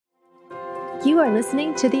You are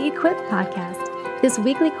listening to the Equip Podcast. This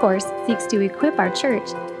weekly course seeks to equip our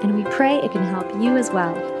church, and we pray it can help you as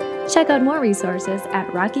well. Check out more resources at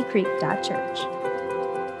rockycreek.church.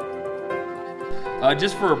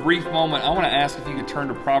 Just for a brief moment, I want to ask if you could turn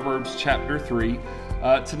to Proverbs chapter 3.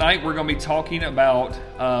 Tonight we're going to be talking about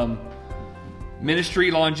ministry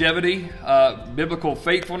longevity, biblical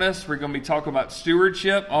faithfulness. We're going to be talking about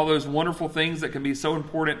stewardship, all those wonderful things that can be so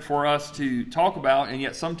important for us to talk about and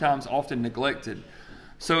yet sometimes often neglected.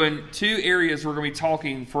 So in two areas we're going to be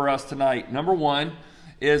talking for us tonight. Number one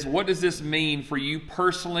is, what does this mean for you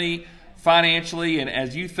personally, financially, and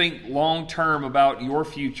as you think long term about your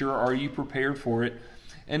future, are you prepared for it?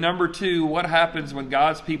 And number two, what happens when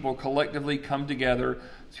God's people collectively come together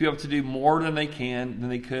to be able to do more than they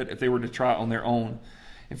could if they were to try on their own?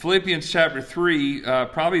 In Philippians chapter 3,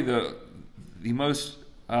 probably the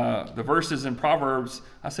verses in Proverbs,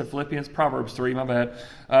 I said Philippians, Proverbs 3, my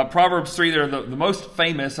bad. Proverbs 3, they're the most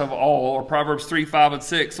famous of all, or Proverbs 3, 5, and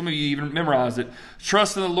 6. Some of you even memorize it.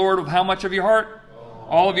 Trust in the Lord with how much of your heart?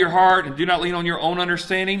 All of your heart, and do not lean on your own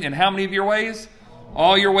understanding. And how many of your ways?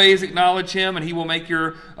 All your ways acknowledge Him, and He will make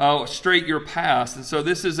your straight your paths. And so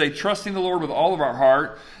this is a trusting the Lord with all of our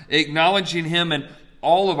heart, acknowledging Him in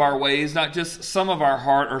all of our ways, not just some of our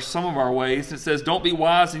heart or some of our ways. It says, don't be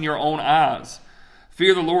wise in your own eyes.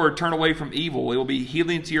 Fear the Lord, turn away from evil. It will be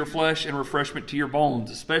healing to your flesh and refreshment to your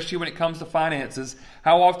bones, especially when it comes to finances.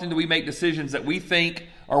 How often do we make decisions that we think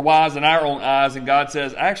are wise in our own eyes, and God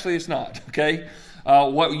says, actually it's not, okay?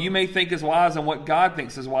 What you may think is wise and what God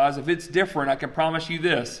thinks is wise, if it's different, I can promise you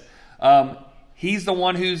this. He's the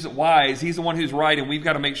one who's wise. He's the one who's right. And we've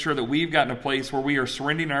got to make sure that we've gotten a place where we are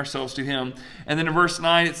surrendering ourselves to Him. And then in verse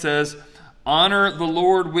 9 it says, honor the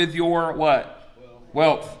Lord with your what?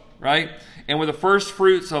 Wealth, right? And with the first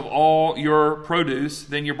fruits of all your produce,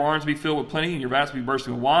 then your barns be filled with plenty and your vats be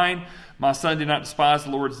bursting with wine. My son, do not despise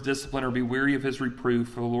the Lord's discipline or be weary of His reproof,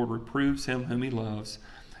 for the Lord reproves him whom He loves,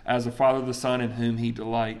 as a father the son in whom He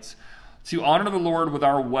delights. To honor the Lord with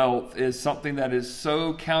our wealth is something that is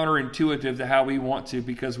so counterintuitive to how we want to,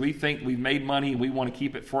 because we think we've made money and we want to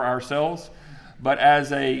keep it for ourselves. But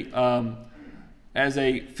as a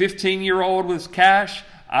 15-year-old with cash,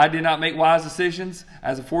 I did not make wise decisions.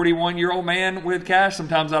 As a 41-year-old man with cash,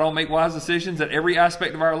 sometimes I don't make wise decisions at every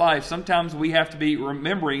aspect of our life. Sometimes we have to be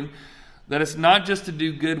remembering that it's not just to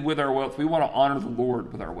do good with our wealth. We want to honor the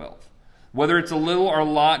Lord with our wealth. Whether it's a little or a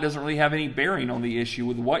lot doesn't really have any bearing on the issue.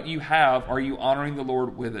 With what you have, are you honoring the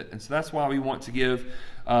Lord with it? And so that's why we want to give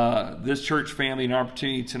this church family an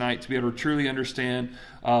opportunity tonight to be able to truly understand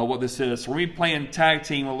what this is. So we're going to be playing tag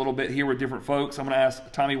team a little bit here with different folks. I'm going to ask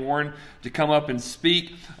Tommy Warren to come up and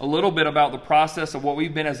speak a little bit about the process of what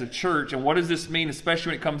we've been as a church, and what does this mean,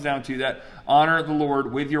 especially when it comes down to that honor the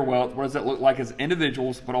Lord with your wealth. What does that look like as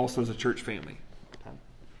individuals, but also as a church family?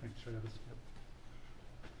 Thanks, Travis.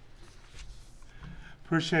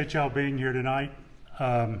 Appreciate y'all being here tonight.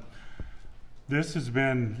 This has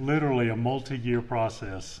been literally a multi-year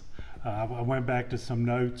process. I went back to some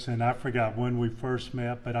notes, and I forgot when we first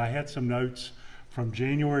met, but I had some notes from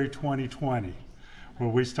January 2020 where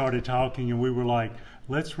we started talking, and we were like,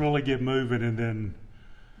 let's really get moving. And then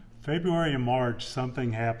February and March,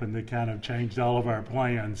 something happened that kind of changed all of our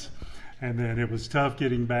plans. And then it was tough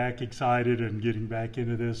getting back excited and getting back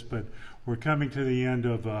into this, but we're coming to the end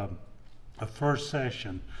of a first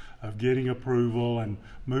session of getting approval and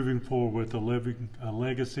moving forward with a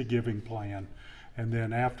legacy giving plan. And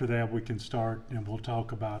then after that, we can start and we'll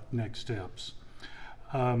talk about next steps.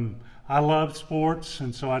 I love sports,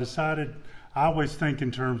 and so I decided I always think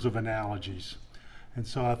in terms of analogies. And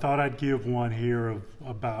so I thought I'd give one here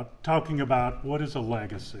about talking about what is a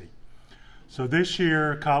legacy. So this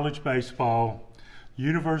year, college baseball,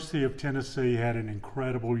 University of Tennessee had an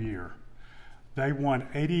incredible year. They won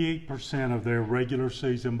 88% of their regular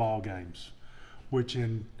season ball games, which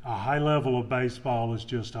in a high level of baseball is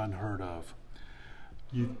just unheard of.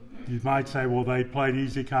 You might say, well, they played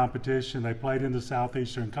easy competition. They played in the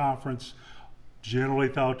Southeastern Conference, generally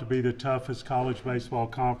thought to be the toughest college baseball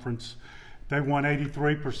conference. They won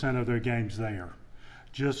 83% of their games there,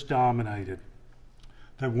 just dominated.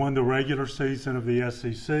 They won the regular season of the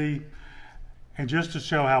SEC, and just to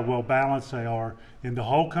show how well balanced they are, in the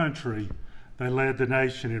whole country, they led the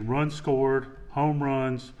nation in runs scored, home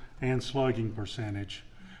runs, and slugging percentage.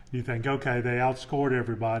 You think, okay, they outscored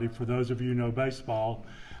everybody. For those of you who know baseball,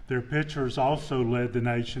 their pitchers also led the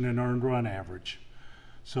nation in earned run average.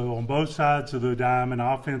 So on both sides of the diamond,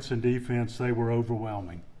 offense and defense, they were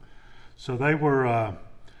overwhelming. So they were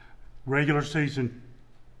regular season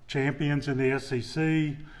champions in the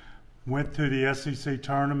SEC, went through the SEC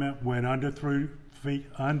tournament, went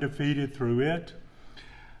undefeated through it.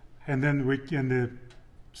 And then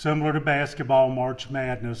similar to basketball, March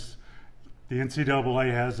Madness, the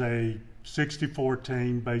NCAA has a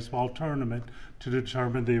 64-team baseball tournament to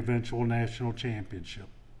determine the eventual national championship.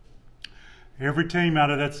 Every team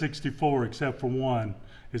out of that 64, except for one,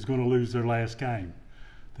 is going to lose their last game.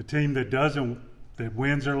 The team that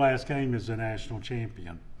wins their last game is the national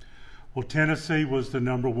champion. Well, Tennessee was the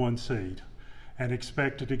number 1 seed and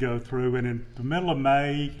expected to go through. And in the middle of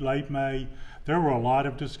May, late May, there were a lot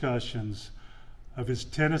of discussions of, is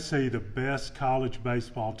Tennessee the best college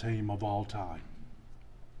baseball team of all time?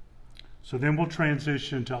 So then we'll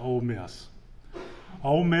transition to Ole Miss.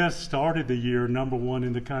 Ole Miss started the year number 1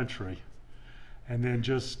 in the country, and then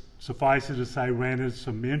just suffice it to say, ran into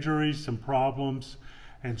some injuries, some problems,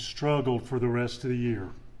 and struggled for the rest of the year.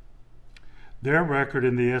 Their record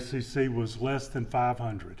in the SEC was less than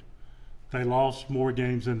 500. They lost more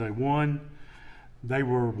games than they won. They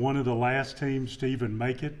were one of the last teams to even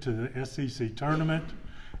make it to the SEC tournament,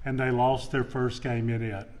 and they lost their first game in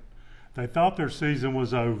it. They thought their season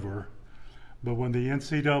was over, but when the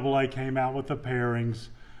NCAA came out with the pairings,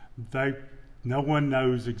 no one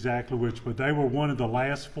knows exactly which, but they were one of the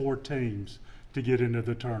last 4 teams to get into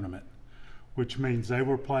the tournament, which means they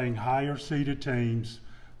were playing higher seeded teams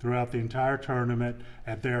throughout the entire tournament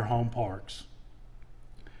at their home parks.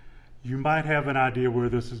 You might have an idea where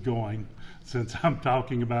this is going since I'm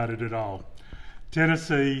talking about it at all.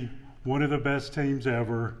 Tennessee, one of the best teams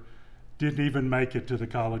ever, didn't even make it to the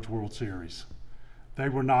College World Series. They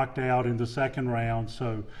were knocked out in the second round,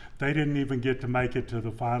 so they didn't even get to make it to the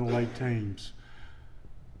final 8 teams.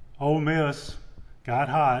 Ole Miss got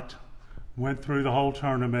hot, went through the whole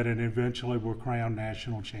tournament, and eventually were crowned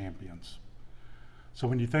national champions. So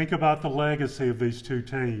when you think about the legacy of these 2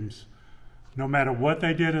 teams, no matter what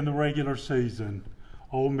they did in the regular season,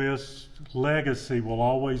 Ole Miss legacy will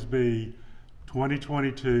always be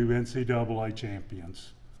 2022 NCAA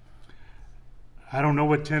champions. I don't know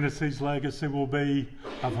what Tennessee's legacy will be.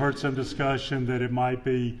 I've heard some discussion that it might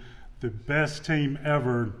be the best team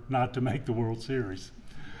ever not to make the World Series.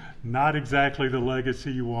 Not exactly the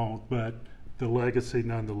legacy you want, but the legacy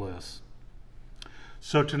nonetheless.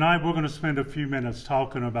 So tonight we're going to spend a few minutes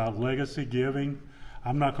talking about legacy giving.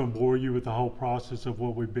 I'm not going to bore you with the whole process of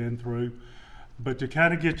what we've been through, but to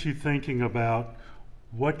kind of get you thinking about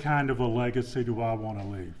what kind of a legacy do I want to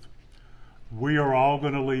leave. We are all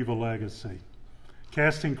going to leave a legacy.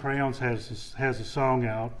 Casting Crowns has a song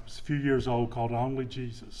out, it's a few years old, called Only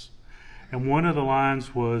Jesus. And one of the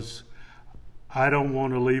lines was, I don't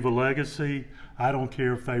want to leave a legacy, I don't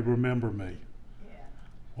care if they remember me. Yeah.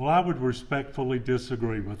 Well, I would respectfully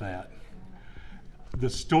disagree with that. The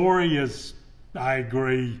story is, I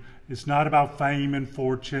agree, it's not about fame and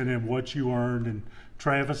fortune and what you earned, and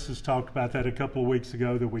Travis has talked about that a couple of weeks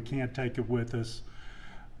ago, that we can't take it with us.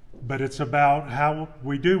 But it's about how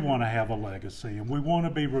we do want to have a legacy, and we want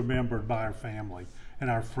to be remembered by our family and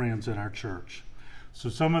our friends in our church. So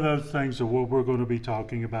some of those things are what we're going to be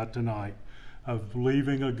talking about tonight, of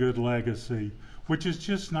leaving a good legacy, which is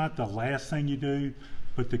just not the last thing you do,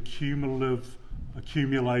 but the cumulative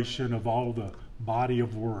accumulation of all the body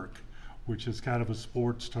of work, which is kind of a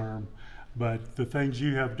sports term, but the things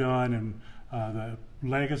you have done and the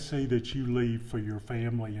legacy that you leave for your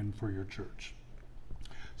family and for your church.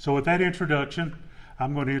 So with that introduction,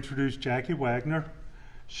 I'm going to introduce Jackie Wagner.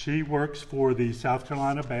 She works for the South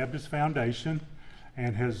Carolina Baptist Foundation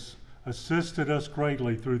and has assisted us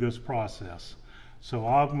greatly through this process. So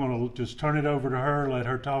I'm going to just turn it over to her, let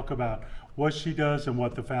her talk about what she does and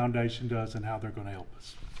what the foundation does and how they're going to help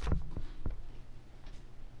us.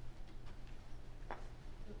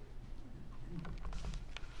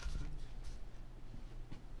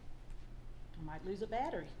 I might lose a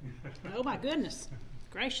battery. Oh my goodness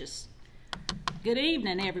gracious. Good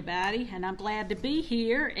evening, everybody, and I'm glad to be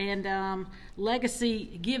here. And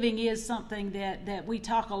legacy giving is something that we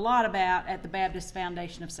talk a lot about at the Baptist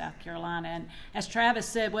Foundation of South Carolina. And as Travis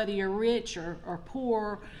said, whether you're rich or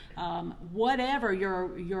poor, whatever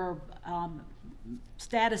your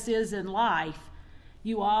status is in life,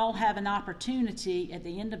 you all have an opportunity at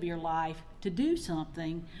the end of your life to do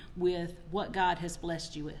something with what God has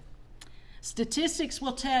blessed you with. Statistics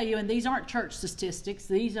will tell you, and these aren't church statistics,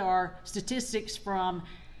 these are statistics from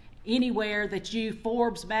anywhere that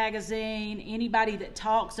Forbes magazine, anybody that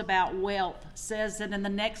talks about wealth says that in the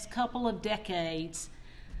next couple of decades,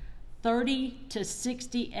 $30 to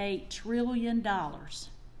 $68 trillion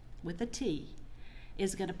with a T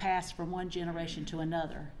is going to pass from one generation to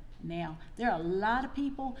another. now. There are a lot of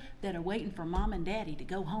people that are waiting for mom and daddy to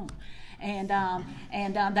go home, and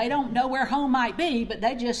they don't know where home might be, but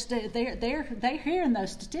they just they're hearing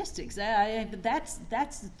those statistics.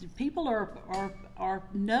 That's people are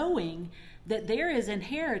knowing that there is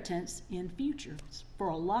inheritance in futures for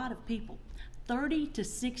a lot of people. $30 to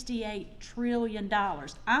 $68 trillion.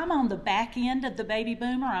 I'm on the back end of the baby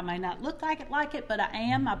boomer. I may not look like it, but I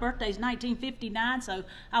am. My birthday's 1959, so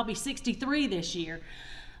I'll be 63 this year.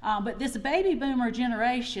 But this baby boomer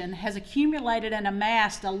generation has accumulated and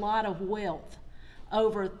amassed a lot of wealth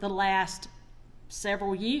over the last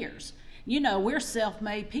several years. You know, we're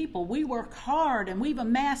self-made people. We work hard and we've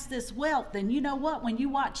amassed this wealth. And you know what? When you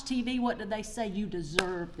watch TV, what do they say? You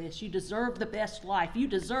deserve this. You deserve the best life. You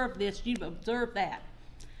deserve this. You deserve that.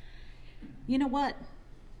 You know what?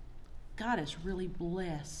 God has really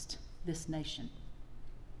blessed this nation.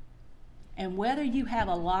 And whether you have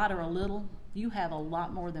a lot or a little, you have a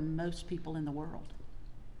lot more than most people in the world.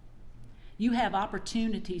 You have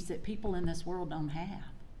opportunities that people in this world don't have.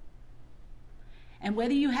 And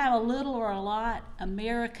whether you have a little or a lot,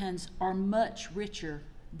 Americans are much richer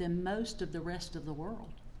than most of the rest of the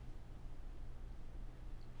world.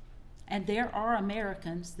 And there are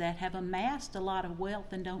Americans that have amassed a lot of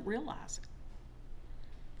wealth and don't realize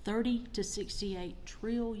it. $30 to $68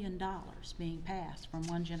 trillion being passed from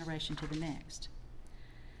one generation to the next.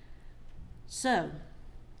 So,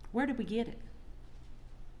 where did we get it?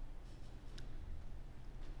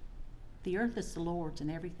 The earth is the Lord's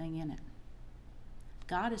and everything in it.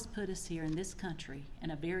 God has put us here in this country,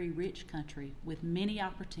 in a very rich country, with many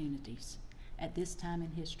opportunities at this time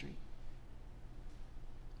in history.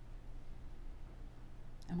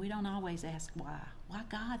 And we don't always ask why. Why,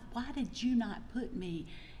 God, why did you not put me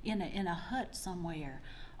in a hut somewhere,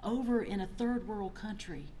 over in a third world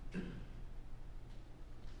country?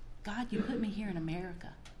 God, you put me here in America.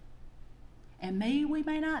 And maybe we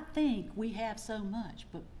may not think we have so much,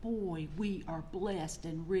 but boy, we are blessed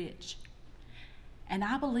and rich. And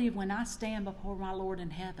I believe when I stand before my Lord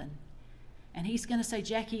in heaven, and He's going to say,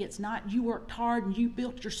 Jackie, it's not you worked hard and you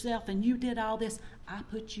built yourself and you did all this. I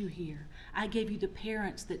put you here. I gave you the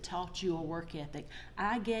parents that taught you a work ethic.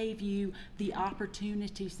 I gave you the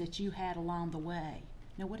opportunities that you had along the way.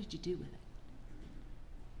 Now, what did you do with it?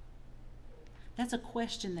 That's a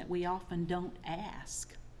question that we often don't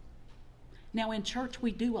ask. Now, in church,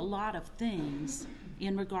 we do a lot of things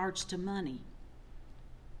in regards to money.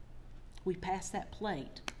 We pass that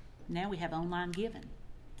plate. Now we have online giving.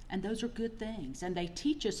 And those are good things. And they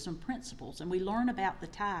teach us some principles. And we learn about the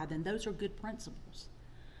tithe. And those are good principles.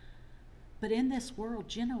 But in this world,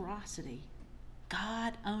 generosity,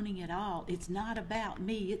 God owning it all, it's not about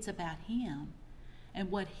me. It's about Him.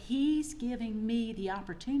 And what He's giving me the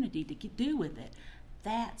opportunity to do with it,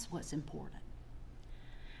 that's what's important.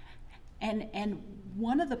 And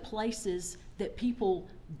one of the places that people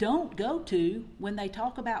don't go to when they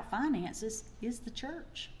talk about finances is the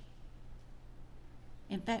church.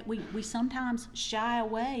 In fact, we sometimes shy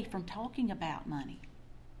away from talking about money.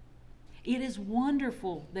 It is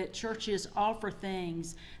wonderful that churches offer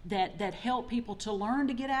things that help people to learn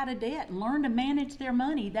to get out of debt and learn to manage their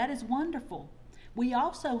money. That is wonderful. We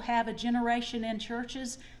also have a generation in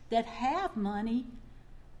churches that have money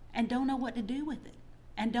and don't know what to do with it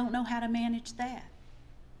and don't know how to manage that.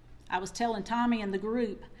 I was telling Tommy in the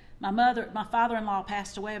group, my father-in-law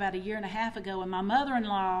passed away about 1.5 years ago, and my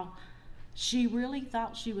mother-in-law, she really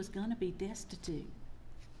thought she was going to be destitute.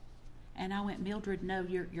 And I went, Mildred, no,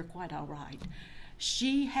 you're quite all right.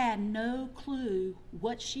 She had no clue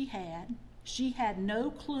what she had. She had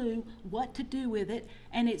no clue what to do with it,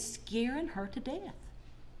 and it's scaring her to death.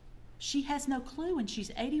 She has no clue, and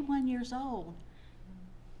she's 81 years old.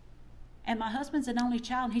 And my husband's an only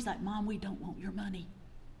child, and he's like, Mom, we don't want your money.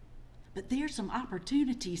 But there's some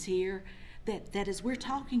opportunities here that as we're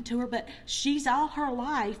talking to her, but she's all her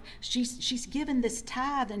life, she's given this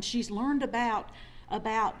tithe, and she's learned about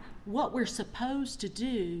what we're supposed to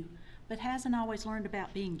do, but hasn't always learned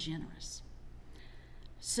about being generous.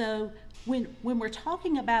 So when we're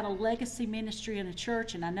talking about a legacy ministry in a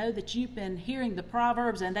church, and I know that you've been hearing the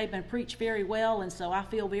Proverbs, and they've been preached very well, and so I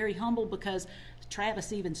feel very humble because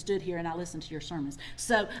Travis even stood here and I listened to your sermons.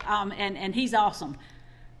 So, and he's awesome.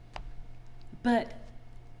 But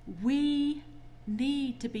we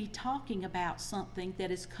need to be talking about something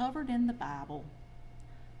that is covered in the Bible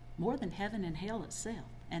more than heaven and hell itself,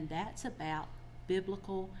 and that's about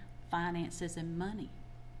biblical finances and money.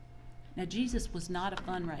 Now, Jesus was not a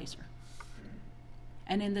fundraiser.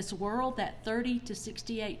 And in this world, that $30 to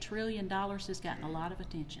 $68 trillion has gotten a lot of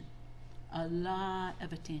attention. A lot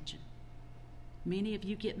of attention. Many of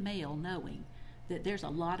you get mail knowing that there's a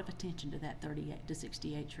lot of attention to that $38 to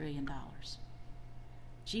 $68 trillion.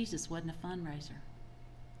 Jesus wasn't a fundraiser,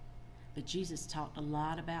 but Jesus talked a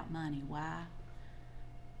lot about money. Why?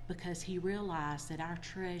 Because he realized that our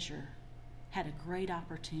treasure had a great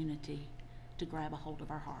opportunity to grab a hold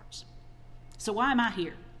of our hearts. So why am I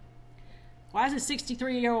here? Why is a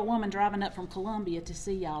 63-year-old woman driving up from Columbia to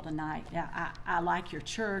see y'all tonight? I like your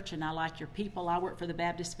church and I like your people. I work for the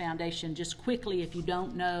Baptist Foundation. Just quickly, if you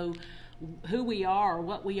don't know who we are or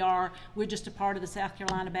what we are, we're just a part of the South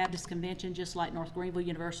Carolina Baptist Convention, just like North Greenville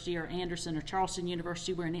University or Anderson or Charleston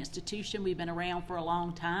University. We're an institution. We've been around for a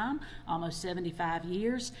long time, almost 75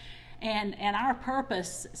 years. And our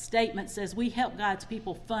purpose statement says we help God's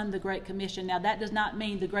people fund the Great Commission. Now, that does not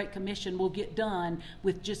mean the Great Commission will get done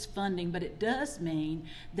with just funding, but it does mean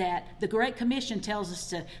that the Great Commission tells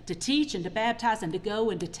us to teach and to baptize and to go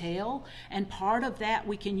and to tell. And part of that,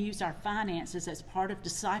 we can use our finances as part of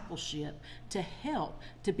discipleship to help,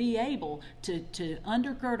 to be able to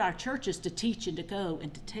undergird our churches to teach and to go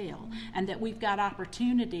and to tell. And that we've got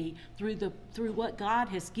opportunity through what God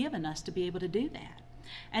has given us to be able to do that.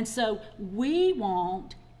 And so we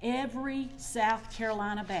want every South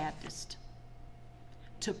Carolina Baptist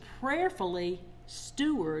to prayerfully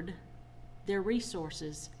steward their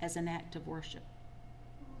resources as an act of worship.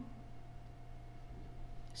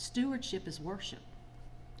 Stewardship is worship.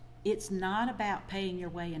 It's not about paying your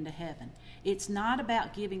way into heaven. It's not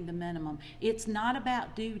about giving the minimum. It's not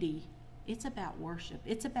about duty. It's about worship.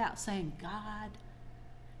 It's about saying, God,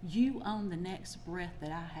 you own the next breath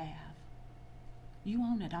that I have. You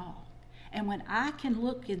own it all. And when I can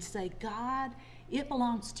look and say, God, it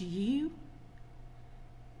belongs to you,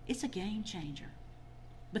 it's a game changer.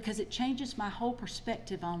 Because it changes my whole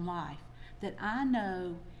perspective on life. That I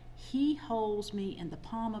know he holds me in the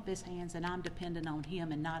palm of his hands and I'm dependent on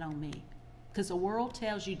him and not on me. Because the world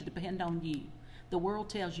tells you to depend on you. The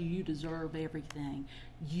world tells you you deserve everything.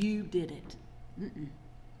 You did it.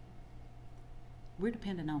 We're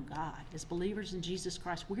dependent on God. As believers in Jesus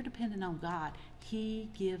Christ, we're dependent on God. He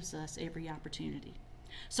gives us every opportunity.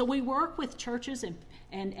 So we work with churches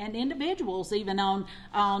and individuals even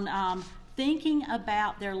on thinking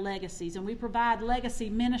about their legacies, and we provide legacy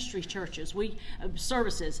ministry churches.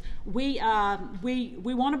 Services. We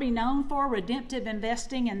want to be known for redemptive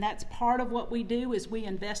investing, and that's part of what we do. Is we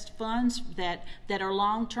invest funds that are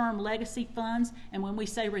long-term legacy funds. And when we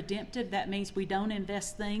say redemptive, that means we don't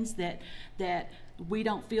invest things that we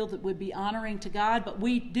don't feel that would be honoring to God, but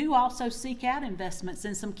we do also seek out investments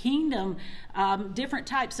in some kingdom, different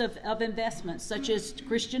types of investments, such as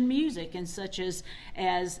Christian music and such as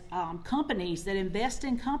companies that invest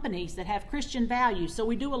in companies that have Christian values. So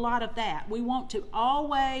we do a lot of that. We want to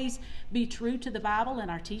always be true to the Bible in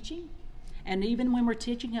our teaching, and even when we're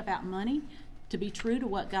teaching about money, to be true to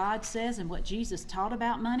what God says and what Jesus taught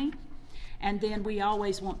about money. And then we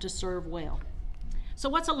always want to serve well. So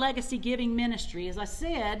what's a legacy giving ministry? As I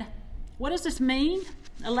said, what does this mean?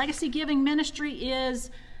 A legacy giving ministry is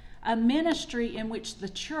a ministry in which the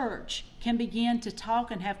church can begin to talk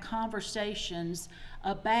and have conversations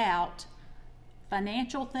about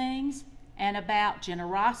financial things and about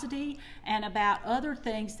generosity and about other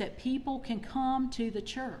things that people can come to the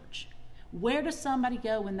church. Where does somebody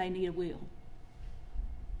go when they need a will?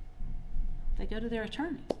 They go to their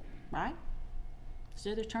attorney, right?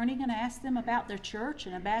 So the attorney going to ask them about their church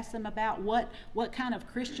and ask them about what kind of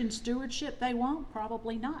Christian stewardship they want?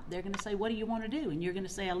 Probably not. They're going to say, what do you want to do? And you're going to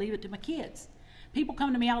say, I leave it to my kids. People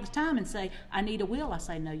come to me all the time and say, I need a will. I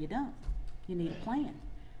say, no, you don't. You need a plan.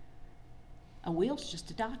 A will's just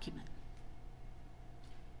a document.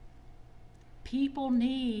 People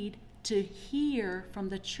need to hear from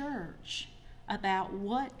the church about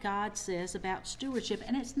what God says about stewardship.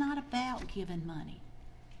 And it's not about giving money.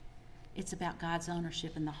 It's about God's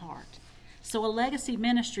ownership in the heart. So a legacy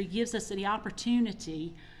ministry gives us the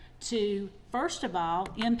opportunity to, first of all,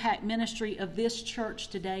 impact ministry of this church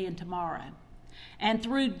today and tomorrow. And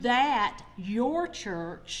through that, your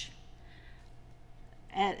church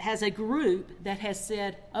has a group that has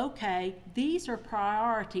said, okay, these are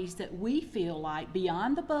priorities that we feel like,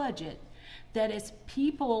 beyond the budget, that as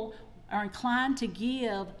people are inclined to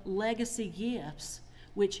give legacy gifts,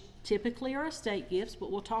 which typically are estate gifts,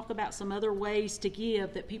 but we'll talk about some other ways to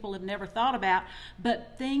give that people have never thought about,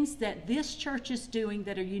 but things that this church is doing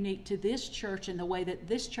that are unique to this church and the way that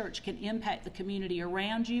this church can impact the community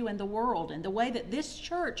around you and the world, and the way that this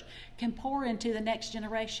church can pour into the next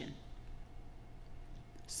generation.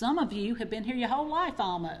 Some of you have been here your whole life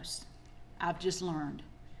almost, I've just learned.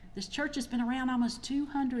 This church has been around almost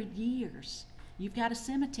 200 years. You've got a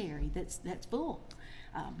cemetery that's full.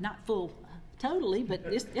 Not full totally, but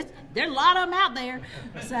there are a lot of them out there.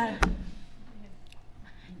 So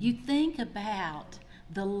you think about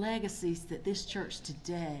the legacies that this church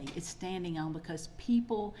today is standing on, because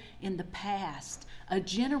people in the past, a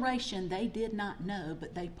generation they did not know,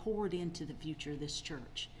 but they poured into the future of this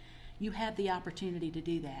church. You have the opportunity to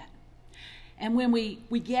do that. And when we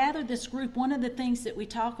gather this group, one of the things that we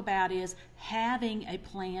talk about is having a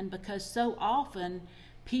plan, because so often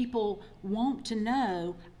people want to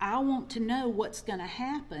know, I want to know what's going to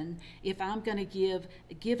happen if I'm going to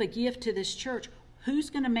give a gift to this church.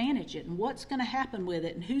 Who's going to manage it, and what's going to happen with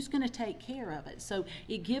it, and who's going to take care of it? So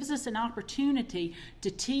it gives us an opportunity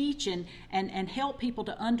to teach and help people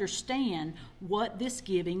to understand what this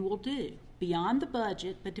giving will do beyond the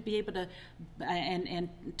budget, but to be able to, and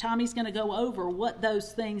Tommy's going to go over what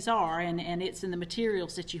those things are, and it's in the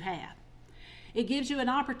materials that you have. It gives you an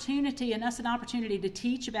opportunity, and us an opportunity, to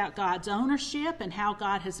teach about God's ownership and how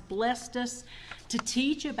God has blessed us, to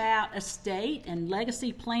teach about estate and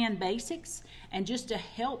legacy plan basics, and just to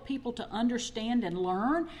help people to understand and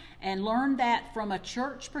learn that from a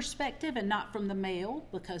church perspective and not from the mail,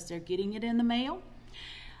 because they're getting it in the mail.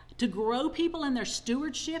 To grow people in their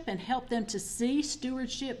stewardship and help them to see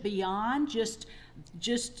stewardship beyond just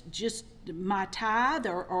my tithe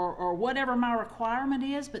or whatever my requirement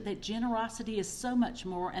is, but that generosity is so much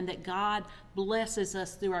more, and that God blesses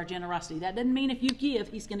us through our generosity. That doesn't mean if you give,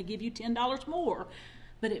 He's going to give you $10 more,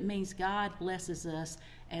 but it means God blesses us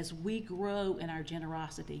as we grow in our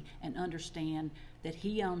generosity and understand that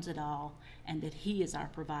He owns it all and that He is our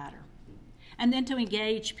provider. And then to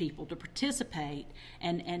engage people, to participate,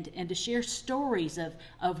 and to share stories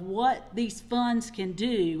of what these funds can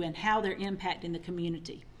do and how they're impacting the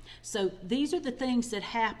community. So these are the things that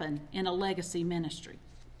happen in a legacy ministry.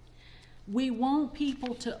 We want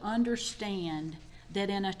people to understand that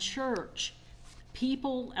in a church,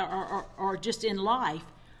 people are just in life,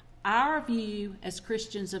 our view as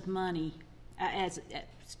Christians of money,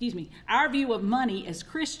 our view of money as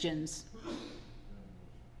Christians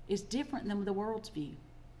is different than the world's view.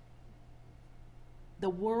 The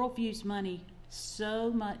world views money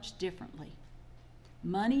so much differently.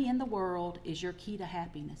 Money in the world is your key to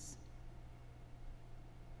happiness.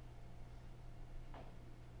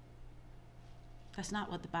 That's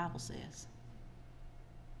not what the Bible says.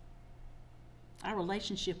 Our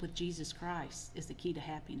relationship with Jesus Christ is the key to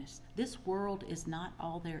happiness. This world is not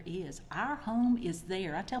all there is. Our home is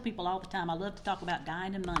there. I tell people all the time, I love to talk about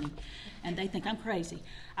dying and money, and they think I'm crazy.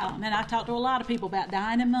 And I talk to a lot of people about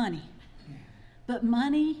dying and money. But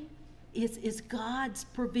money is God's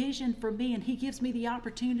provision for me, and He gives me the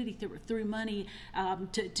opportunity through money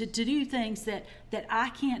to do things that I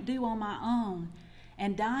can't do on my own.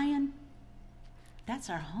 And dying, that's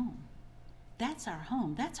our home. That's our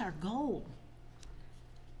home. That's our goal.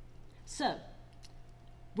 So,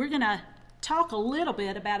 we're going to talk a little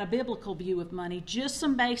bit about a biblical view of money, just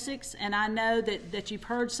some basics, and I know that you've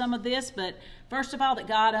heard some of this, but first of all, that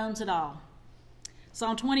God owns it all.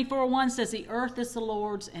 Psalm 24:1 says, the earth is the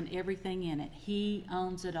Lord's and everything in it. He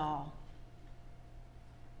owns it all.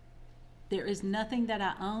 There is nothing that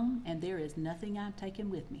I own, and there is nothing I'm taking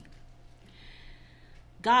with me.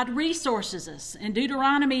 God resources us. In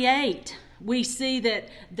Deuteronomy 8, we see that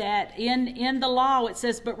in the law it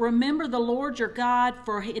says, but remember the Lord your God,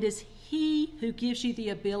 for it is He who gives you the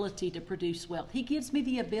ability to produce wealth. He gives me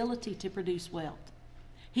the ability to produce wealth.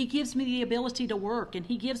 He gives me the ability to work, and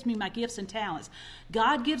He gives me my gifts and talents.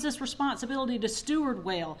 God gives us responsibility to steward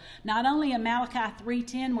well. Not only in Malachi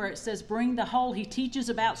 3:10, where it says, bring the whole, He teaches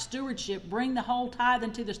about stewardship, bring the whole tithe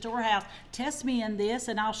into the storehouse. Test me in this,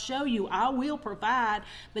 and I'll show you. I will provide.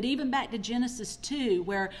 But even back to Genesis 2,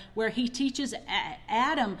 where He teaches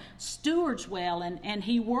Adam stewards well, and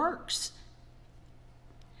he works.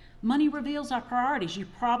 Money reveals our priorities.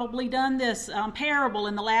 You've probably done this parable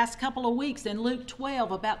in the last couple of weeks in Luke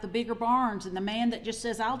 12 about the bigger barns and the man that just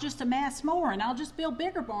says, I'll just amass more and I'll just build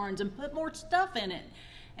bigger barns and put more stuff in it.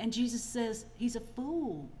 And Jesus says, he's a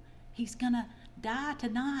fool. He's going to die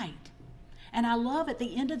tonight. And I love at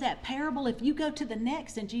the end of that parable, if you go to the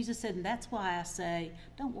next, and Jesus said, and that's why I say,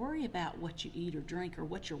 don't worry about what you eat or drink or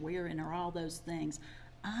what you're wearing or all those things.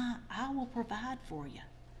 I will provide for you.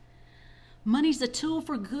 Money's a tool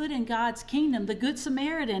for good in God's kingdom. The Good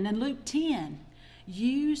Samaritan in Luke 10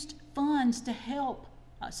 used funds to help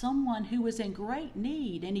someone who was in great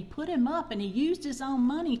need, and he put him up, and he used his own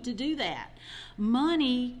money to do that.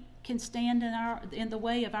 Money can stand in the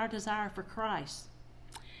way of our desire for Christ.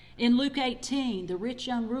 In Luke 18, the rich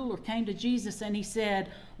young ruler came to Jesus and he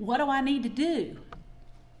said, what do I need to do?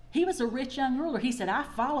 He was a rich young ruler. He said, I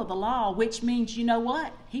follow the law, which means, you know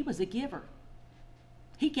what? He was a giver.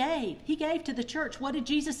 He gave. He gave to the church. What did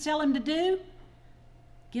Jesus tell him to do?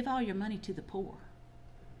 Give all your money to the poor.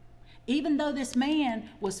 Even though this man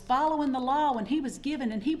was following the law and he was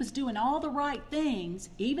giving and he was doing all the right things,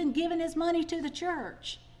 even giving his money to the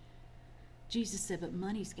church, Jesus said, but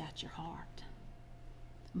money's got your heart.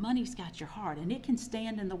 Money's got your heart, and it can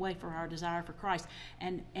stand in the way for our desire for Christ.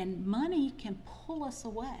 And money can pull us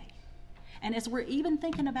away. And as we're even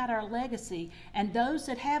thinking about our legacy and those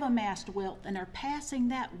that have amassed wealth and are passing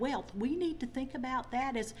that wealth, we need to think about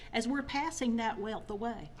that as we're passing that wealth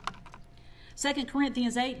away. 2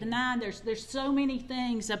 Corinthians 8-9, there's so many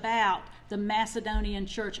things about the Macedonian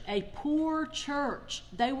church, a poor church.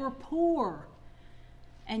 They were poor,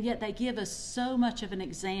 and yet they give us so much of an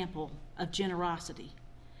example of generosity.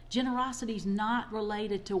 Generosity is not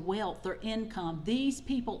related to wealth or income. These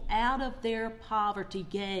people out of their poverty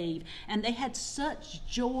gave, and they had such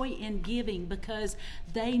joy in giving because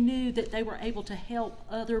they knew that they were able to help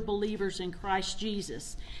other believers in Christ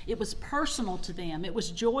Jesus. It was personal to them. It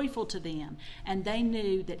was joyful to them, and they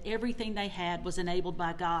knew that everything they had was enabled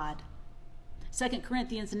by God. 2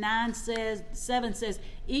 Corinthians 9:7 says,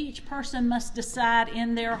 each person must decide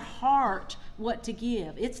in their heart what to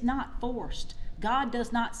give. It's not forced. God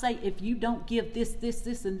does not say, if you don't give this,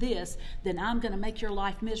 and this, then I'm going to make your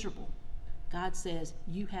life miserable. God says,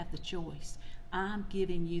 you have the choice. I'm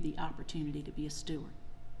giving you the opportunity to be a steward.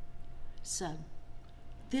 So,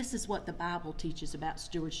 this is what the Bible teaches about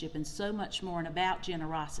stewardship and so much more, and about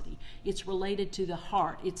generosity. It's related to the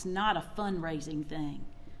heart. It's not a fundraising thing.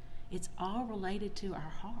 It's all related to our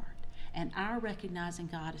heart and our recognizing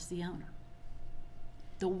God as the owner.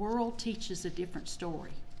 The world teaches a different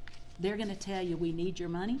story. They're going to tell you, we need your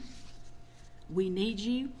money. We need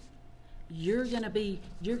you. You're going to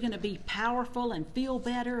be powerful and feel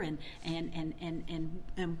better, and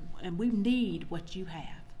we need what you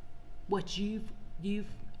have, what you've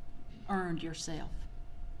earned yourself.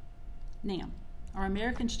 Now, are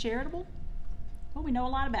Americans charitable? Well, we know a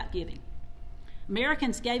lot about giving.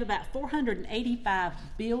 Americans gave about $485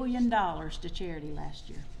 billion to charity last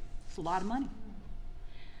year. It's a lot of money.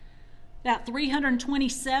 About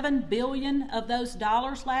 $327 billion of those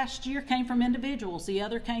dollars last year came from individuals. The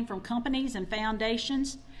other came from companies and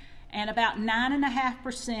foundations. And about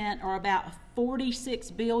 9.5%, or about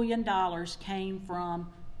 $46 billion, came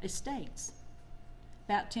from estates.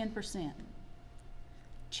 About 10%.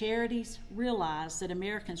 Charities realize that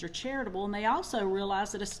Americans are charitable, and they also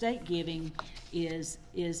realize that estate giving is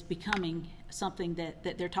becoming something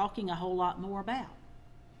that they're talking a whole lot more about.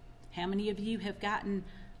 How many of you have gotten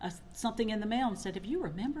something in the mail and said, have you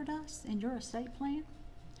remembered us in your estate plan?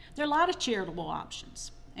 There are a lot of charitable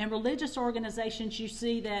options. And religious organizations you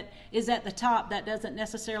see that is at the top, that doesn't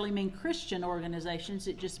necessarily mean Christian organizations,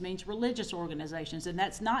 it just means religious organizations. And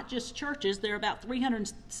that's not just churches. There are about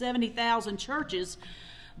 370,000 churches,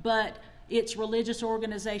 but it's religious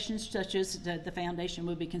organizations such as the foundation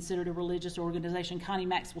would be considered a religious organization. Connie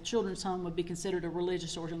Maxwell Children's Home would be considered a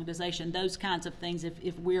religious organization. Those kinds of things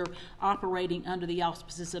if we're operating under the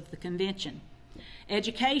auspices of the convention.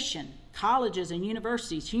 Education, colleges and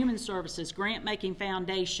universities, human services, grant-making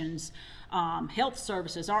foundations, health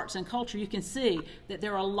services, arts and culture. You can see that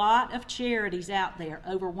there are a lot of charities out there.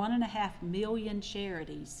 Over 1.5 million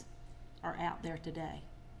charities are out there today.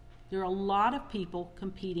 There are a lot of people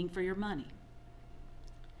competing for your money.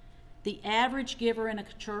 The average giver in a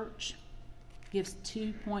church gives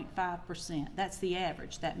 2.5%. That's the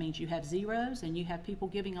average. That means you have zeros and you have people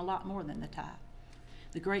giving a lot more than the tithe.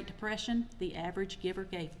 The Great Depression, the average giver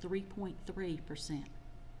gave 3.3%.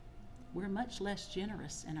 We're much less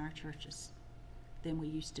generous in our churches than we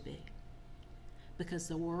used to be, because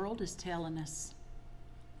the world is telling us,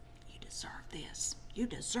 you deserve this, you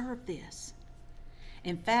deserve this.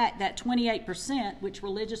 In fact, that 28%, which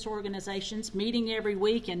religious organizations meeting every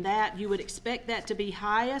week, and that you would expect that to be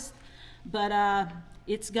highest, but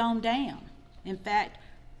it's gone down. In fact,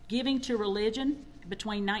 giving to religion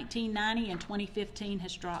between 1990 and 2015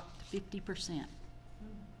 has dropped 50%.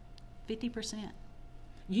 50%.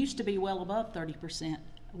 Used to be well above 30%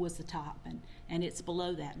 was the top, and it's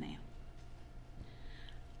below that now.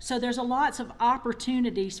 So there's lots of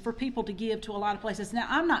opportunities for people to give to a lot of places. Now,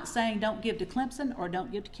 I'm not saying don't give to Clemson, or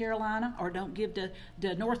don't give to Carolina, or don't give to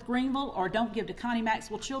North Greenville, or don't give to Connie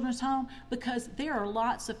Maxwell Children's Home, because there are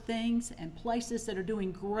lots of things and places that are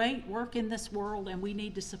doing great work in this world, and we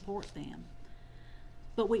need to support them.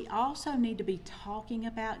 But we also need to be talking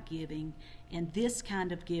about giving, and this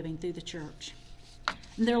kind of giving through the church.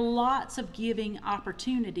 And there are lots of giving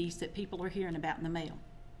opportunities that people are hearing about in the mail.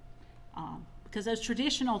 because those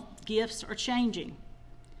traditional gifts are changing.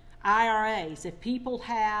 IRAs. If people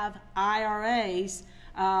have IRAs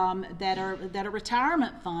that are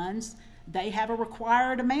retirement funds, they have a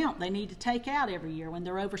required amount they need to take out every year when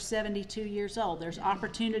they're over 72 years old. There's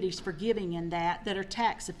opportunities for giving in that are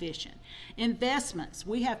tax efficient. Investments.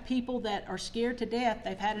 We have people that are scared to death.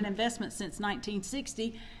 They've had an investment since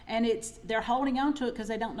 1960, and they're holding on to it because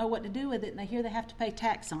they don't know what to do with it, and they hear they have to pay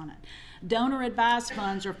tax on it. Donor advised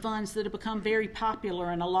funds are funds that have become very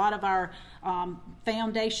popular, and a lot of our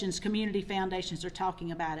foundations, community foundations, are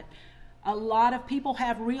talking about it. A lot of people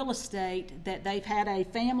have real estate that they've had a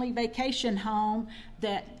family vacation home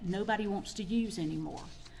that nobody wants to use anymore.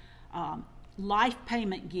 Life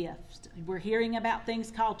payment gifts. We're hearing about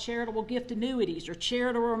things called charitable gift annuities or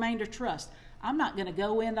charitable remainder trust. I'm not going to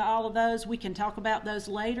go into all of those. We can talk about those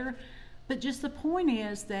later. But just the point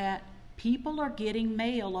is that people are getting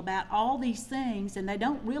mail about all these things and they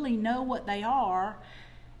don't really know what they are,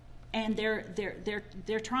 and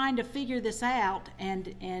they're trying to figure this out,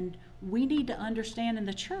 and we need to understand in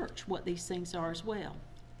the church what these things are as well.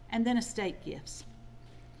 And then estate gifts.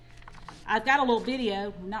 I've got a little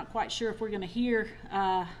video. I'm not quite sure if we're going to hear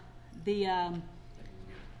the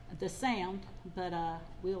sound, but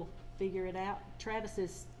we'll figure it out. Travis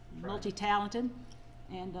is multi-talented,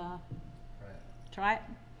 and try it.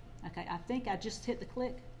 Okay, I think I just hit the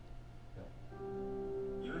click.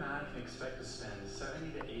 You and I can expect to spend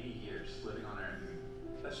 70 to 80 years living on earth.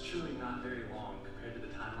 That's truly not very long compared to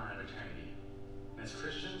the timeline of eternity. And as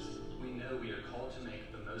Christians, we know we are called to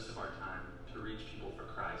make the most of our time to reach people for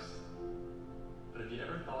Christ. But have you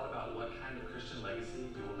ever thought about what kind of Christian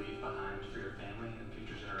legacy you will leave behind for your family and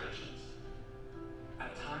future generations?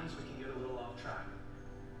 At times we can get a little off track,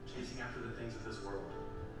 chasing after the things of this world,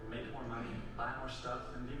 make more money, buy more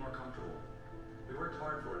stuff, and be more comfortable. We worked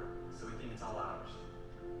hard for it, so we think it's all ours.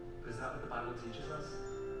 But is that what the Bible teaches us?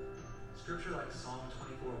 Scripture like Psalm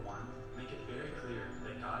 24:1 make it very clear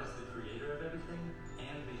that God is the creator of everything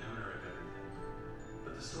and the owner of everything.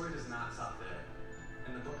 But the story does not stop there.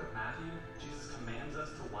 In the book of Matthew, Jesus commands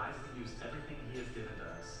us to wisely use everything he has given to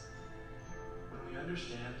us. When we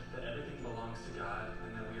understand that everything belongs to God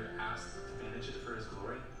and that we are asked to manage it for his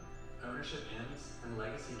glory, ownership ends and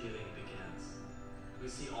legacy giving begins. We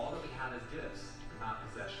see all that we have as gifts, but not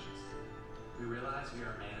possessions. We realize we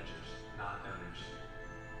are managers, not owners.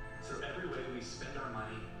 So every way we spend our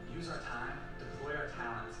money, use our time, deploy our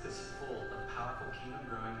talents is full of powerful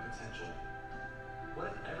kingdom-growing potential.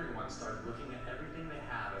 What if everyone started looking at everything they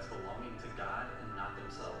have as belonging to God and not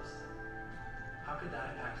themselves? How could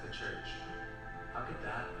that impact the church? How could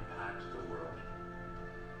that impact the world?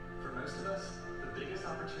 For most of us, the biggest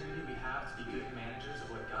opportunity we have to be good managers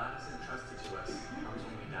of what God has entrusted to us comes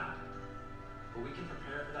when we die. But we can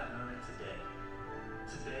prepare for that moment today.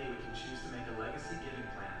 Today we can choose to make a legacy giving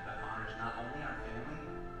plan that honors not only our family,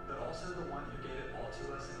 but also the one who gave it all to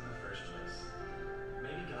us in the first place.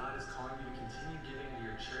 Maybe God is calling you to continue giving to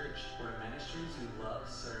your church or to ministries you love,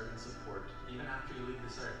 serve, and support, even after you leave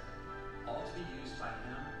this earth, all to be used by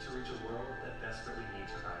him to reach a world that desperately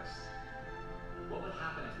needs Christ. What would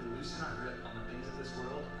happen if we loosen our grip on the things of this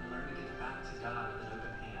world and learn to give back to God with an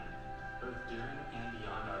open hand, both during and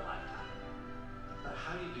beyond our lifetime? But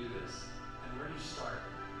how do you do this? And where do you start?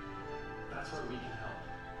 That's where we can help.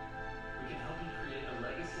 We can help you create a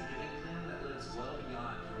legacy giving plan that lives well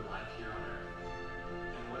beyond your life here on earth.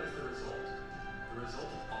 And what is the result? The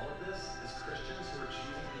result of all of this is Christians who are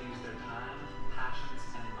choosing to use their time, passions,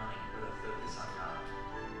 and money with a focus on God.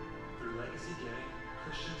 Through legacy giving,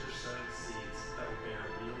 Christians are sowing seeds that will bear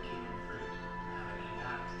real kingdom fruit and have an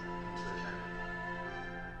impact into eternity.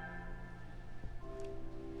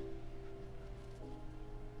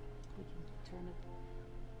 We can turn it.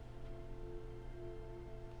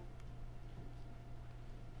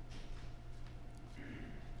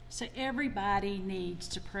 So everybody needs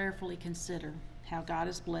to prayerfully consider how God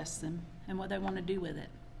has blessed them and what they want to do with it.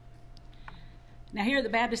 Now here at the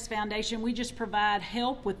Baptist Foundation, we just provide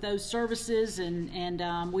help with those services,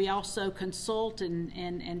 and we also consult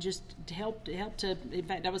and just help to, in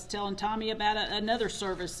fact, I was telling Tommy about another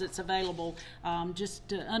service that's available, just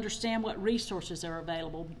to understand what resources are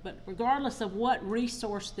available. But regardless of what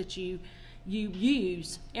resource that you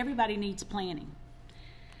use, everybody needs planning.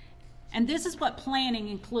 And this is what planning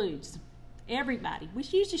includes. Everybody. We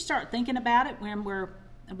usually start thinking about it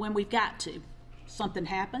when we've got to. Something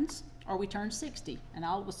happens, or we turn 60, and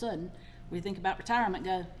all of a sudden we think about retirement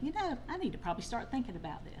and go, I need to probably start thinking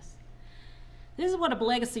about this. This is what a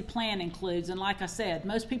legacy plan includes, and like I said,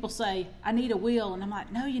 most people say, I need a will, and I'm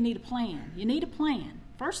like, no, you need a plan. You need a plan.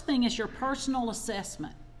 First thing is your personal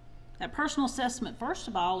assessment That personal assessment, first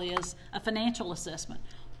of all, is a financial assessment.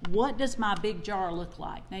 What does my big jar look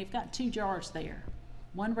like? Now, you've got 2 jars there.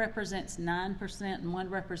 One represents 9% and one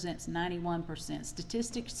represents 91%.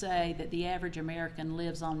 Statistics say that the average American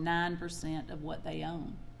lives on 9% of what they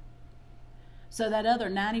own. So that other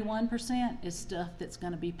 91% is stuff that's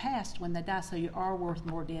going to be passed when they die, so you are worth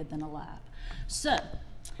more dead than alive. So,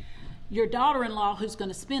 your daughter-in-law who's going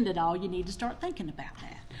to spend it all, you need to start thinking about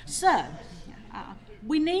that. So,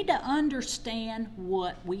 we need to understand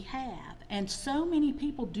what we have, and so many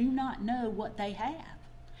people do not know what they have.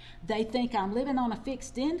 They think I'm living on a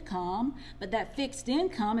fixed income, but that fixed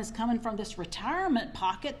income is coming from this retirement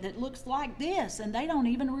pocket that looks like this, and they don't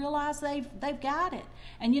even realize they've got it.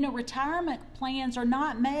 And you know, retirement plans are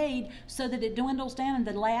not made so that it dwindles down in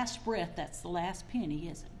the last breath. That's the last penny,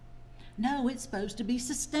 is it? No, it's supposed to be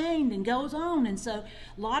sustained and goes on. And so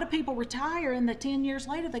a lot of people retire, and 10 years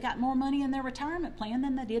later they got more money in their retirement plan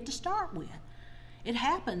than they did to start with. It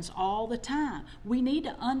happens all the time. We need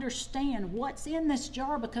to understand what's in this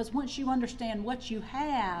jar, because once you understand what you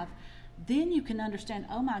have, then you can understand,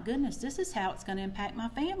 oh my goodness, this is how it's going to impact my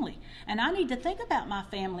family. And I need to think about my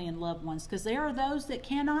family and loved ones, because there are those that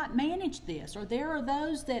cannot manage this, or there are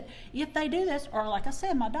those that if they do this, or like I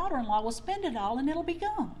said, my daughter-in-law will spend it all and it'll be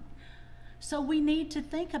gone. So we need to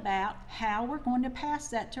think about how we're going to pass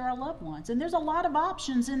that to our loved ones. And there's a lot of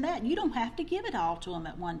options in that. You don't have to give it all to them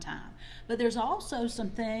at one time. But there's also some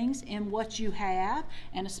things in what you have,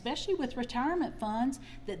 and especially with retirement funds,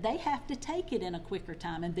 that they have to take it in a quicker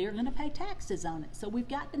time, and they're going to pay taxes on it. So we've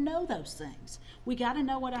got to know those things. We got to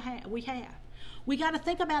know what we have. We got to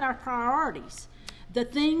think about our priorities, the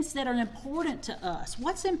things that are important to us.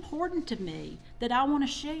 What's important to me that I want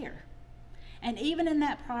to share? And even in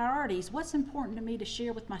that priorities, what's important to me to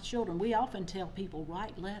share with my children? We often tell people,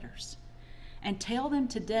 write letters. And tell them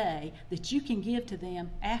today that you can give to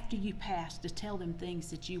them after you pass, to tell them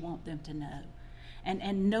things that you want them to know.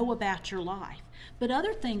 And know about your life. But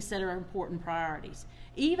other things that are important priorities,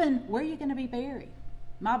 even where you're going to be buried.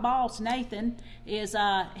 My boss, Nathan, is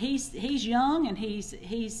he's young, and he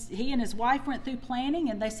and his wife went through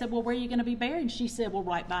planning, and they said, well, where are you going to be buried? And she said, well,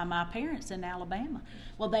 right by my parents in Alabama.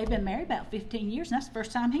 Well, they've been married about 15 years, and that's the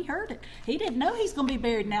first time he heard it. He didn't know he's going to be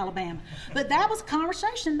buried in Alabama. But that was a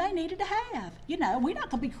conversation they needed to have. You know, we're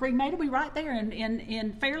not going to be cremated. We're right there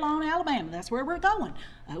in Fairlawn, Alabama. That's where we're going.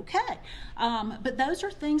 Okay. But those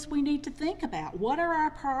are things we need to think about. What are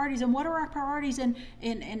our priorities, and what are our priorities, and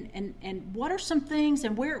what are some things,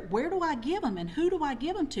 and where do I give them, and who do I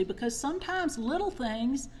give them to? Because sometimes little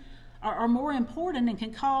things are more important and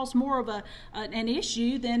can cause more of an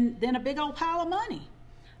issue than a big old pile of money,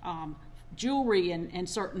 jewelry and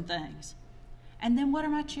certain things. And then what are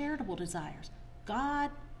my charitable desires?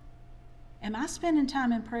 God, am I spending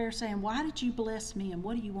time in prayer saying, why did you bless me, and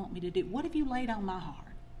what do you want me to do? What have you laid on my heart?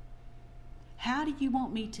 How do you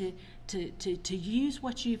want me to use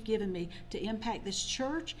what you've given me to impact this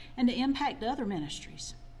church and to impact other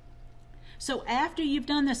ministries? So after you've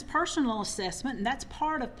done this personal assessment, and that's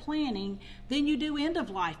part of planning, then you do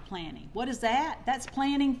end-of-life planning. What is that? That's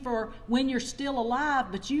planning for when you're still alive,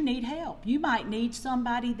 but you need help. You might need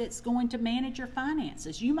somebody that's going to manage your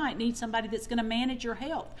finances. You might need somebody that's going to manage your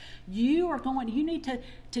health. You need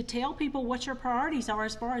to tell people what your priorities are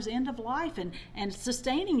as far as end-of-life and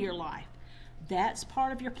sustaining your life. That's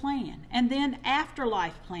part of your plan. And then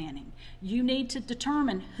afterlife planning. You need to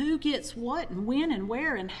determine who gets what and when and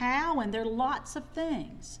where and how, and there are lots of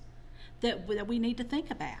things that we need to think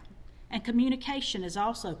about. And communication is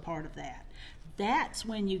also part of that. That's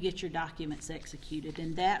when you get your documents executed,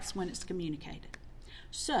 and that's when it's communicated.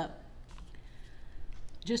 So,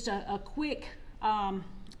 just a quick,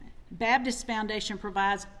 Baptist Foundation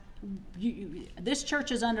provides. This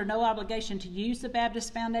church is under no obligation to use the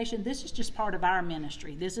Baptist Foundation. This is just part of our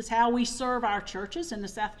ministry. This is how we serve our churches in the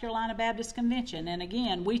South Carolina Baptist Convention. And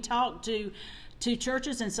again, we talk to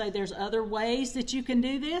churches and say there's other ways that you can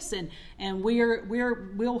do this, and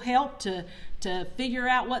we'll help to figure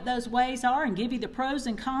out what those ways are and give you the pros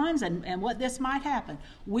and cons and what this might happen.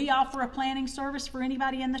 We offer a planning service for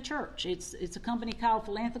anybody in the church. It's a company called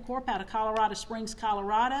Philanthrocorp out of Colorado Springs,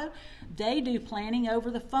 Colorado. They do planning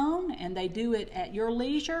over the phone, and they do it at your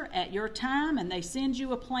leisure, at your time, and they send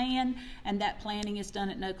you a plan, and that planning is done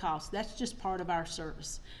at no cost. That's just part of our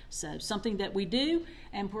service. So something that we do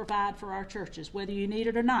and provide for our churches, whether you need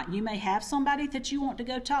it or not. You may have somebody that you want to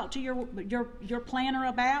go talk to your planner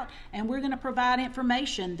about, and we're going to provide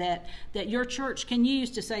information that your church can use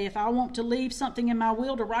to say, if I want to leave something in my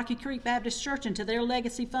will to Rocky Creek Baptist Church and to their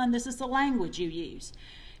legacy fund, this is the language you use.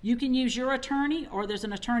 You can use your attorney, or there's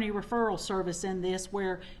an attorney referral service in this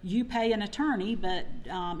where you pay an attorney, but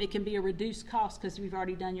it can be a reduced cost because we've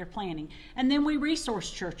already done your planning. And then we resource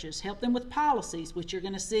churches, help them with policies, which you're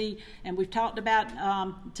going to see, and we've talked about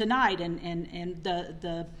tonight, and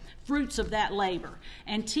the fruits of that labor,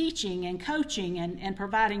 and teaching and coaching and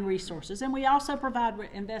providing resources. And we also provide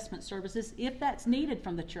investment services if that's needed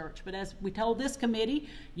from the church. But as we told this committee,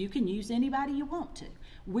 you can use anybody you want to.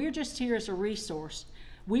 We're just here as a resource.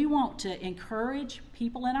 We want to encourage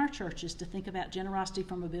people in our churches to think about generosity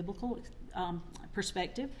from a biblical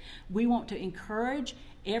perspective. We want to encourage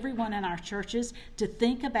everyone in our churches to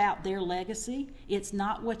think about their legacy. It's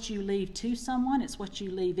not what you leave to someone, it's what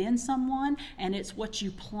you leave in someone, and it's what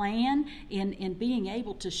you plan in being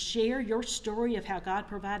able to share your story of how God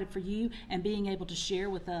provided for you and being able to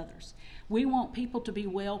share with others. We want people to be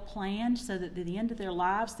well planned so that at the end of their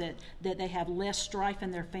lives that they have less strife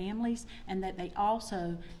in their families, and that they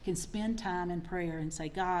also can spend time in prayer and say,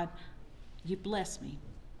 God, you bless me.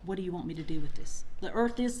 What do you want me to do with this? The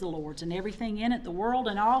earth is the Lord's and everything in it, the world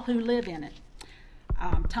and all who live in it.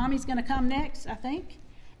 Tommy's going to come next, I think,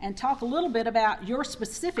 and talk a little bit about your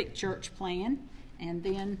specific church plan, and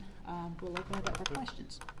then we'll open it up for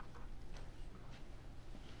questions.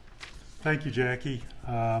 Thank you, Jackie.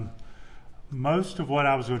 Most of what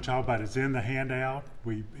I was going to talk about is in the handout.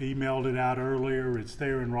 We emailed it out earlier. It's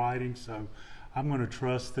there in writing, so I'm going to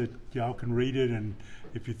trust that y'all can read it, and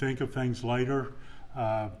if you think of things later,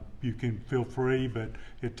 you can feel free, but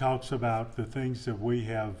it talks about the things that we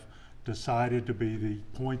have decided to be the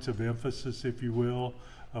points of emphasis, if you will,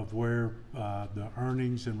 of where the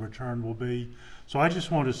earnings and return will be. So I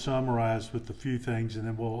just want to summarize with a few things, and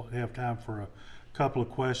then we'll have time for a couple of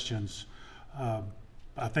questions.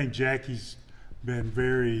 I think Jackie's been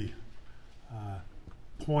very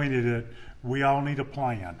pointed at we all need a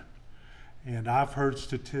plan. And I've heard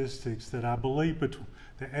statistics that I believe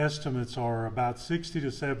the estimates are about 60 to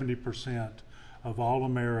 70% of all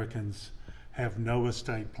Americans have no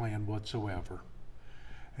estate plan whatsoever.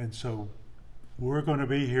 And so we're going to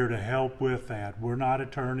be here to help with that. We're not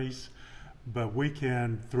attorneys, but we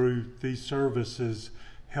can, through these services,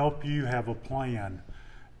 help you have a plan.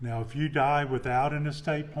 Now, if you die without an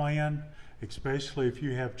estate plan, especially if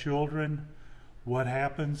you have children, what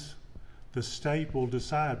happens? The state will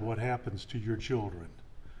decide what happens to your children.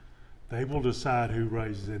 They will decide who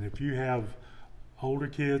raises it. If you have older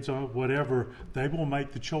kids or whatever, they will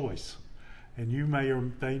make the choice. And you may or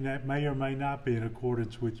may not be in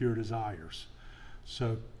accordance with your desires.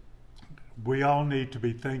 So we all need to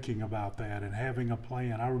be thinking about that and having a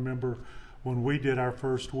plan. I remember when we did our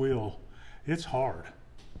first will, it's hard.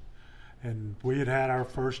 And we had our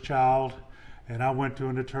first child, and I went to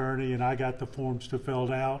an attorney and I got the forms to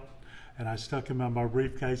fill out, and I stuck them in my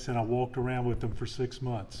briefcase and I walked around with them for 6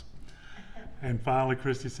 months. And finally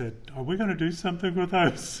Christy said, are we going to do something with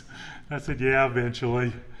those? And I said, yeah,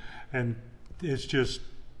 eventually. And it's just,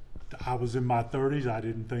 I was in my 30s. I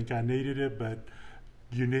didn't think I needed it, but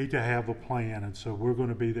you need to have a plan. And so we're going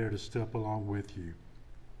to be there to step along with you.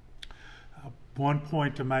 One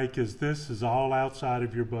point to make is this is all outside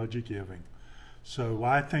of your budget giving. So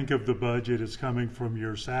I think of the budget as coming from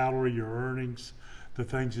your salary, your earnings, the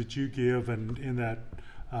things that you give, and in that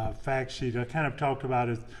fact sheet I kind of talked about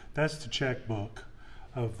it. That's the checkbook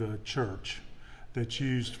of the church that's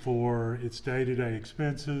used for its day-to-day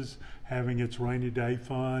expenses, having its rainy day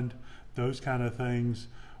fund, those kind of things.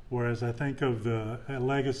 Whereas I think of the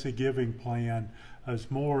legacy giving plan as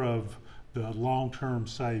more of the long-term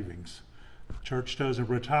savings. Church doesn't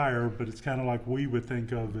retire, but it's kind of like we would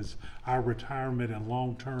think of as our retirement and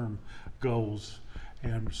long-term goals.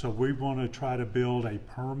 And so we want to try to build a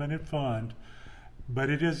permanent fund, but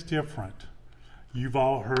it is different. You've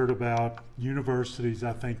all heard about universities,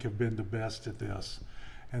 I think, have been the best at this.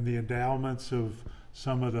 And the endowments of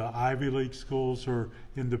some of the Ivy League schools are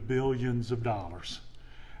in the billions of dollars.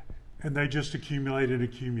 And they just accumulate and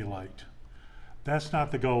accumulate. That's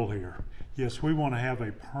not the goal here. Yes, we want to have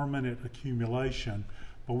a permanent accumulation,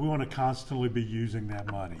 but we want to constantly be using that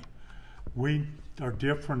money. We are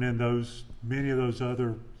different in many of those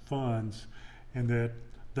other funds in that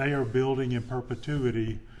they are building in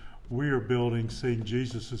perpetuity. We are building seeing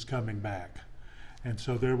Jesus is coming back. And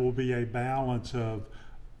so there will be a balance of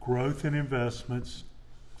growth in investments,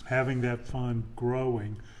 having that fund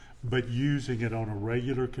growing, but using it on a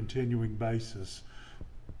regular, continuing basis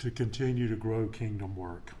to continue to grow kingdom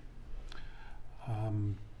work.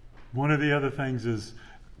 One of the other things is,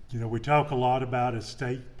 we talk a lot about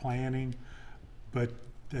estate planning, but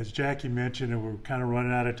as Jackie mentioned, and we're kind of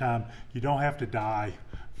running out of time, you don't have to die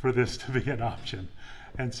for this to be an option.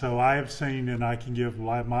 And so I have seen, and I can give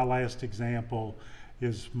my last example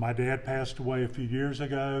is my dad passed away a few years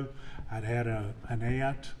ago. I'd had an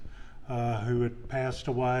aunt who had passed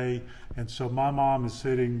away, and so my mom is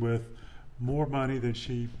sitting with more money than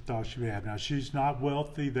she thought she had. Now, she's not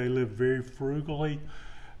wealthy. They live very frugally,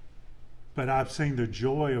 but I've seen the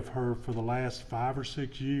joy of her for the last 5 or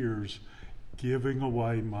 6 years giving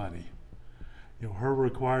away money. You know, her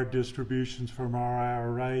required distributions from our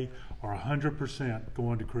IRA are 100%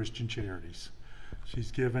 going to Christian charities. She's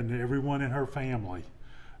given everyone in her family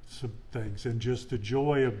some things, and just the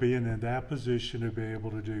joy of being in that position to be able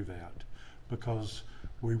to do that, because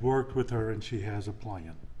we worked with her and she has a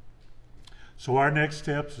plan. So our next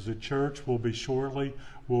steps as a church will be shortly,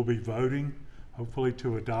 we'll be voting, hopefully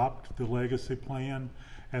to adopt the legacy plan,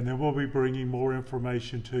 and then we'll be bringing more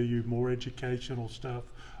information to you, more educational stuff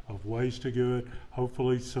of ways to do it,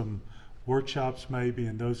 hopefully some workshops maybe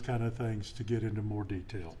and those kind of things to get into more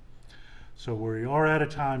detail. So we are out of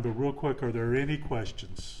time, but real quick, are there any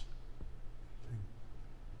questions?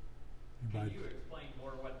 Can you explain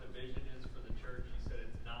more what the vision is for the church? You said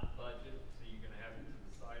it's not budget, so you're going to have it to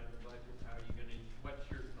the side of the budget. How are you going to, what's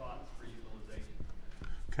your thoughts for utilization?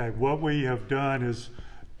 Okay, what we have done is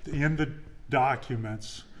in the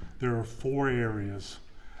documents, there are 4 areas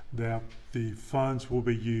that the funds will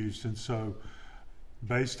be used. And so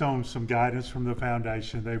based on some guidance from the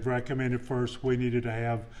foundation, they've recommended first we needed to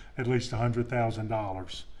have at least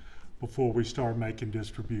 $100,000 before we start making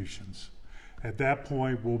distributions. At that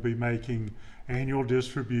point, we'll be making annual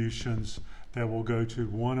distributions that will go to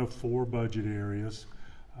one of 4 budget areas: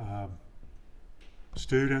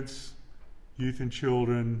 students, youth and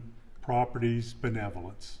children, properties,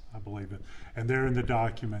 benevolence, I believe it. And they're in the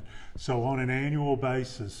document. So on an annual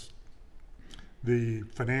basis, the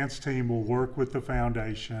finance team will work with the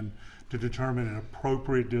foundation to determine an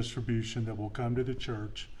appropriate distribution that will come to the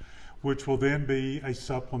church, which will then be a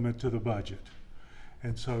supplement to the budget.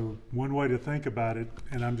 And so one way to think about it,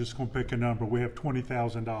 and I'm just going to pick a number, we have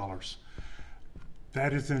 $20,000.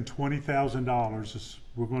 That is in $20,000.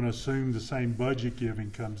 We're going to assume the same budget giving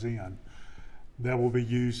comes in. That will be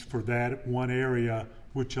used for that one area,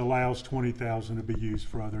 which allows $20,000 to be used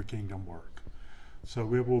for other kingdom work.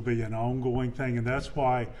 So it will be an ongoing thing, and that's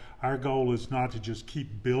why our goal is not to just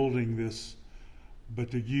keep building this, but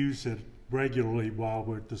to use it regularly while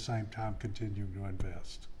we're at the same time continuing to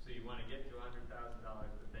invest. So you want to get to $100,000,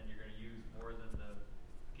 but then you're going to use more than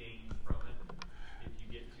the gains from it if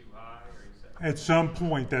you get too high, or you say? At some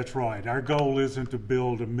point, that's right. Our goal isn't to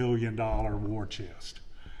build $1 million war chest.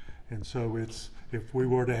 And so it's, if we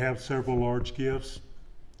were to have several large gifts,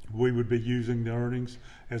 we would be using the earnings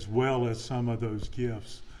as well as some of those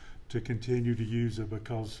gifts to continue to use it,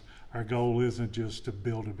 because our goal isn't just to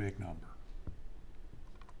build a big number.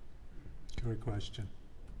 Great question.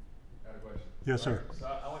 I got a question. Yes, sir. So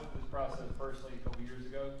I went through this process personally a couple years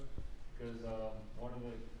ago because one of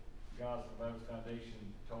the guys from the Baptist Foundation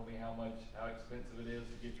told me how expensive it is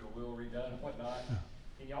to get your will redone and whatnot.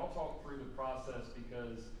 Can y'all talk through the process,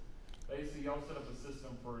 because basically y'all set up a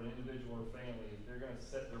system for an individual or family. If they're going to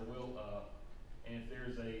set their will up, and if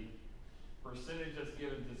there's a percentage that's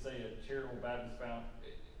given to, say, a charitable Baptist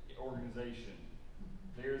organization,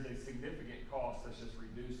 there's a significant cost that's just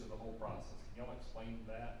reduced to the whole process. Can y'all explain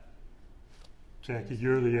that? Jackie,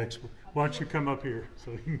 you're the expert. Why don't you come up here?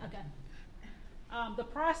 So Okay. The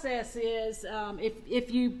process is,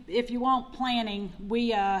 if you want planning,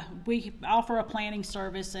 we offer a planning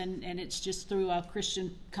service, and it's just through a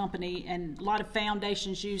Christian company, and a lot of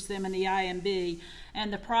foundations use them in the IMB.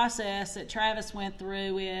 And the process that Travis went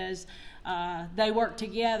through is they work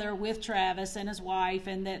together with Travis and his wife,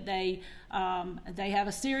 and that they have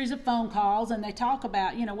a series of phone calls, and they talk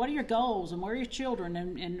about, what are your goals, and where are your children,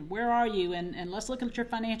 and where are you, and let's look at your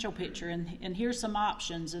financial picture, and here's some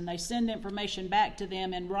options, and they send information back to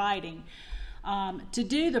them in writing. To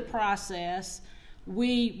do the process,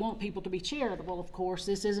 we want people to be charitable, of course.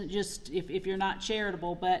 This isn't just if you're not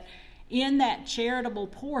charitable, but in that charitable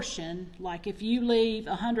portion, like if you leave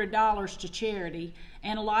 $100 to charity,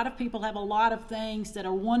 and a lot of people have a lot of things that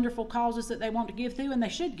are wonderful causes that they want to give to, and they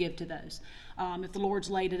should give to those if the Lord's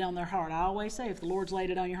laid it on their heart. I always say, if the Lord's laid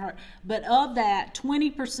it on your heart. But of that,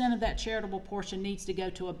 20% of that charitable portion needs to go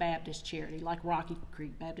to a Baptist charity, like Rocky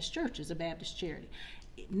Creek Baptist Church is a Baptist charity.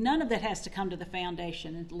 None of that has to come to the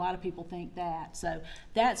foundation, and a lot of people think that. So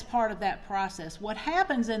that's part of that process. What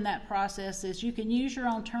happens in that process is you can use your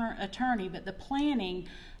own attorney, but the planning,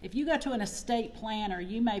 if you go to an estate planner,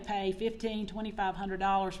 you may pay $1,500,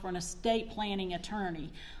 $2,500 for an estate planning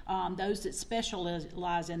attorney, those that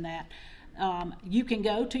specialize in that. you can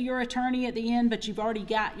go to your attorney at the end, but you've already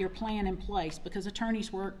got your plan in place because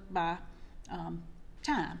attorneys work by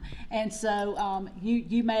time. And so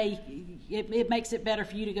it makes it better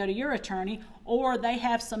for you to go to your attorney, or they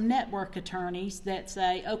have some network attorneys that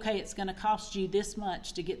say, okay, it's going to cost you this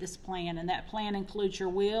much to get this plan, and that plan includes your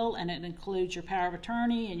will, and it includes your power of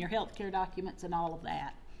attorney and your health care documents and all of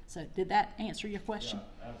that. So did that answer your question?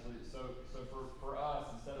 Yeah, absolutely. So for us,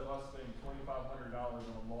 instead of us spending $2,500 on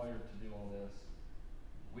a lawyer to do all this,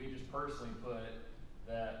 we just personally put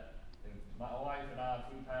that if my wife and I,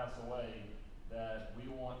 if we pass away, that we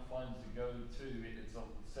want funds to go to, it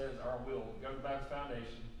says our will, go to Baptist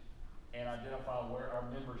Foundation and identify where our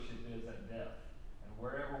membership is at death. And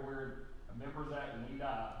wherever we're members at when we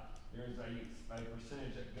die, there's a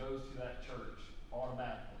percentage that goes to that church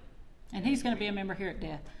automatically. And he's going to be a member here at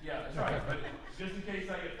death. Yeah, that's right. But just in case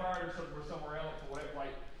I get fired or somewhere else or whatever,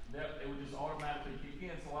 like that, it would just automatically kick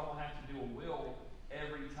in, so I don't have to do a will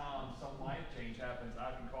every time some life change happens.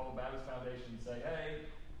 I can call the Baptist Foundation and say, hey,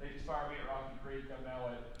 they just fired me at Rocky Creek. I'm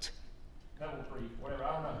now at Pebble Creek, whatever.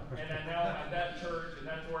 I don't know. And then now I'm at that church, and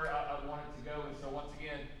that's where I want it to go. And so once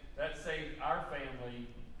again, that saved our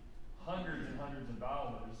family hundreds and hundreds of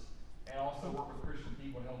dollars, and also work with Christian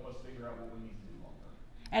people to help us figure out what we need to do long term.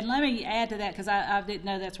 And let me add to that, because I didn't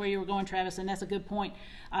know that's where you were going, Travis, and that's a good point.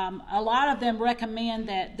 A lot of them recommend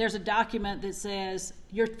that there's a document that says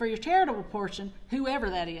for your charitable portion, whoever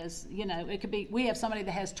that is, it could be, we have somebody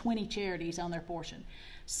that has 20 charities on their portion.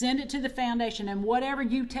 Send it to the foundation, and whatever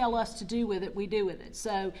you tell us to do with it, we do with it.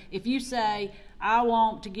 So if you say, I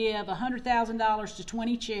want to give $100,000 to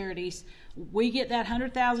 20 charities, we get that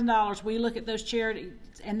 $100,000, we look at those charities,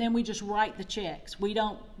 and then we just write the checks. We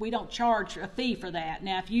don't charge a fee for that.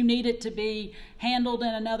 Now, if you need it to be handled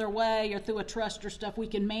in another way or through a trust or stuff, we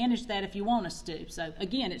can manage that if you want us to. So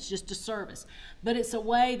again, it's just a service. But it's a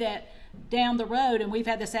way that down the road, and we've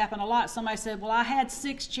had this happen a lot, somebody said, well, I had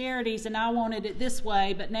 6 charities and I wanted it this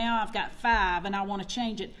way, but now I've got 5 and I want to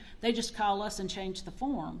change it. They just call us and change the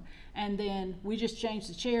form. And then we just change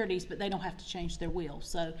the charities, but they don't have to change their will.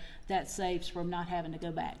 So that saves from not having to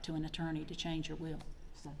go back to an attorney to change your will.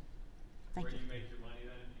 So, thank you. Where do you make your money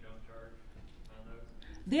then if you don't charge on those?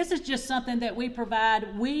 This is just something that we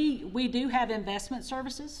provide. We do have investment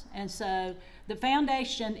services, and so the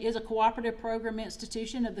foundation is a cooperative program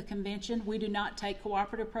institution of the convention. We do not take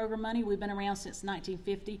cooperative program money. We've been around since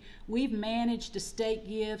 1950. We've managed estate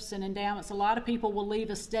gifts and endowments. A lot of people will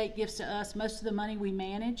leave estate gifts to us. Most of the money we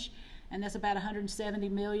manage, and that's about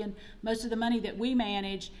 $170 million. Most of the money that we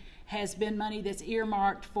manage has been money that's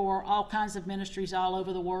earmarked for all kinds of ministries all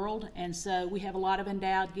over the world. And so we have a lot of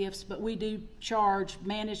endowed gifts, but we do charge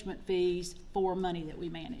management fees for money that we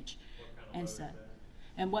manage. And so,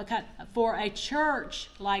 and what kind, for a church,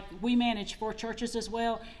 like we manage 4 churches as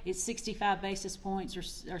well, it's 65 basis points or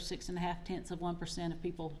 6.5% of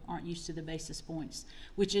people aren't used to the basis points,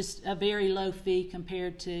 which is a very low fee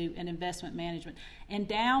compared to an investment management.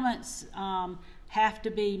 Endowments have to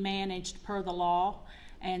be managed per the law.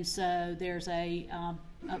 And so there's a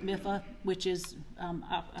MIFA, which is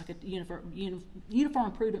like a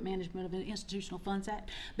Uniform Prudent Management of Institutional Funds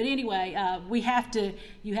Act. But anyway, you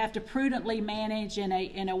have to prudently manage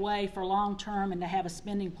in a way for long term and to have a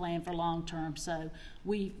spending plan for long term. So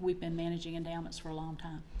we've been managing endowments for a long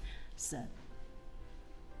time. So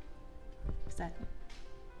is that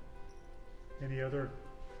any other?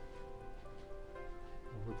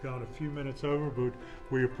 We've gone a few minutes over, but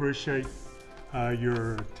we appreciate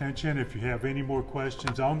your attention. If you have any more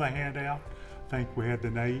questions on the handout, I think we had the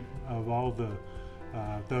name of all the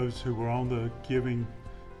those who were on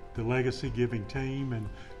the legacy giving team, and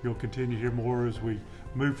you'll continue to hear more as we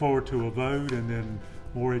move forward to a vote and then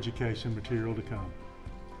more education material to come.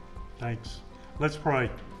 Thanks. Let's pray.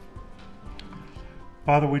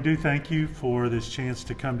 Father, we do thank you for this chance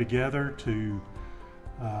to come together to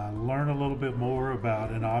learn a little bit more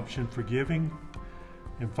about an option for giving.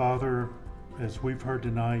 And Father, as we've heard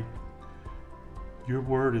tonight, your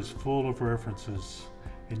word is full of references,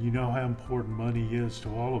 and you know how important money is to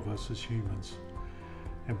all of us as humans.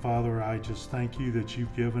 And Father, I just thank you that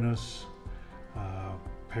you've given us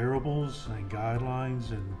parables and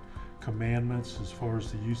guidelines and commandments as far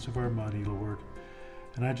as the use of our money, Lord.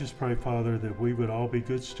 And I just pray, Father, that we would all be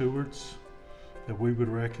good stewards, that we would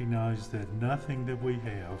recognize that nothing that we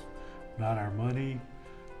have, not our money,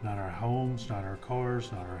 not our homes, not our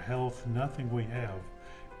cars, not our health, nothing we have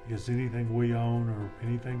is anything we own or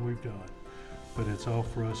anything we've done, but it's all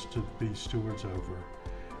for us to be stewards over.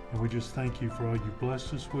 And we just thank you for all you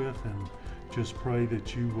blessed us with, and just pray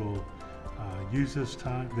that you will use this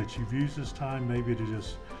time, that you've used this time maybe to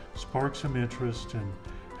just spark some interest and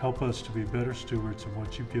Help us to be better stewards of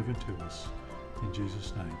what you've given to us. In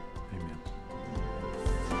Jesus' name, amen.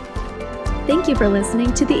 Thank you for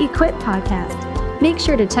listening to the Equip Podcast. Make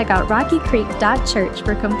sure to check out rockycreek.church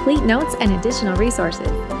for complete notes and additional resources.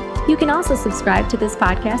 You can also subscribe to this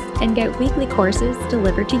podcast and get weekly courses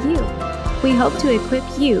delivered to you. We hope to equip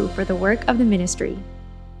you for the work of the ministry.